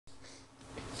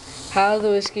How the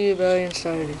Whiskey Rebellion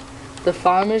started. The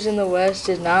farmers in the West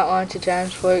did not want to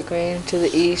transport grain to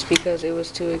the East because it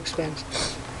was too expensive.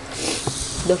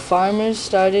 The farmers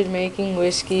started making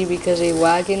whiskey because a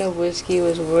wagon of whiskey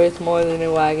was worth more than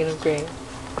a wagon of grain.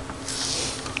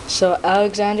 So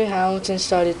Alexander Hamilton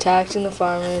started taxing the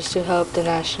farmers to help the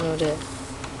national debt.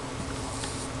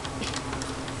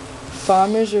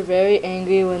 Farmers were very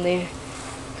angry when they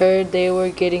heard they were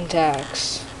getting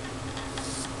taxed.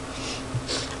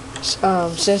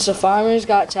 Since the farmers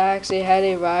got taxed, they had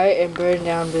a riot and burned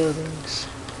down buildings.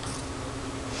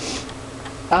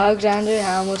 Alexander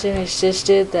Hamilton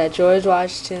insisted that George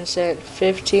Washington sent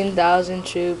 15,000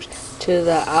 troops to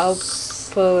the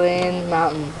Appalachian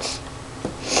Mountains.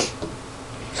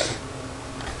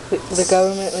 The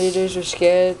government leaders were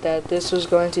scared that this was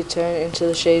going to turn into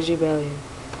the Shays' Rebellion.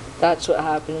 That's what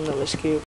happened in the Whiskey Rebellion.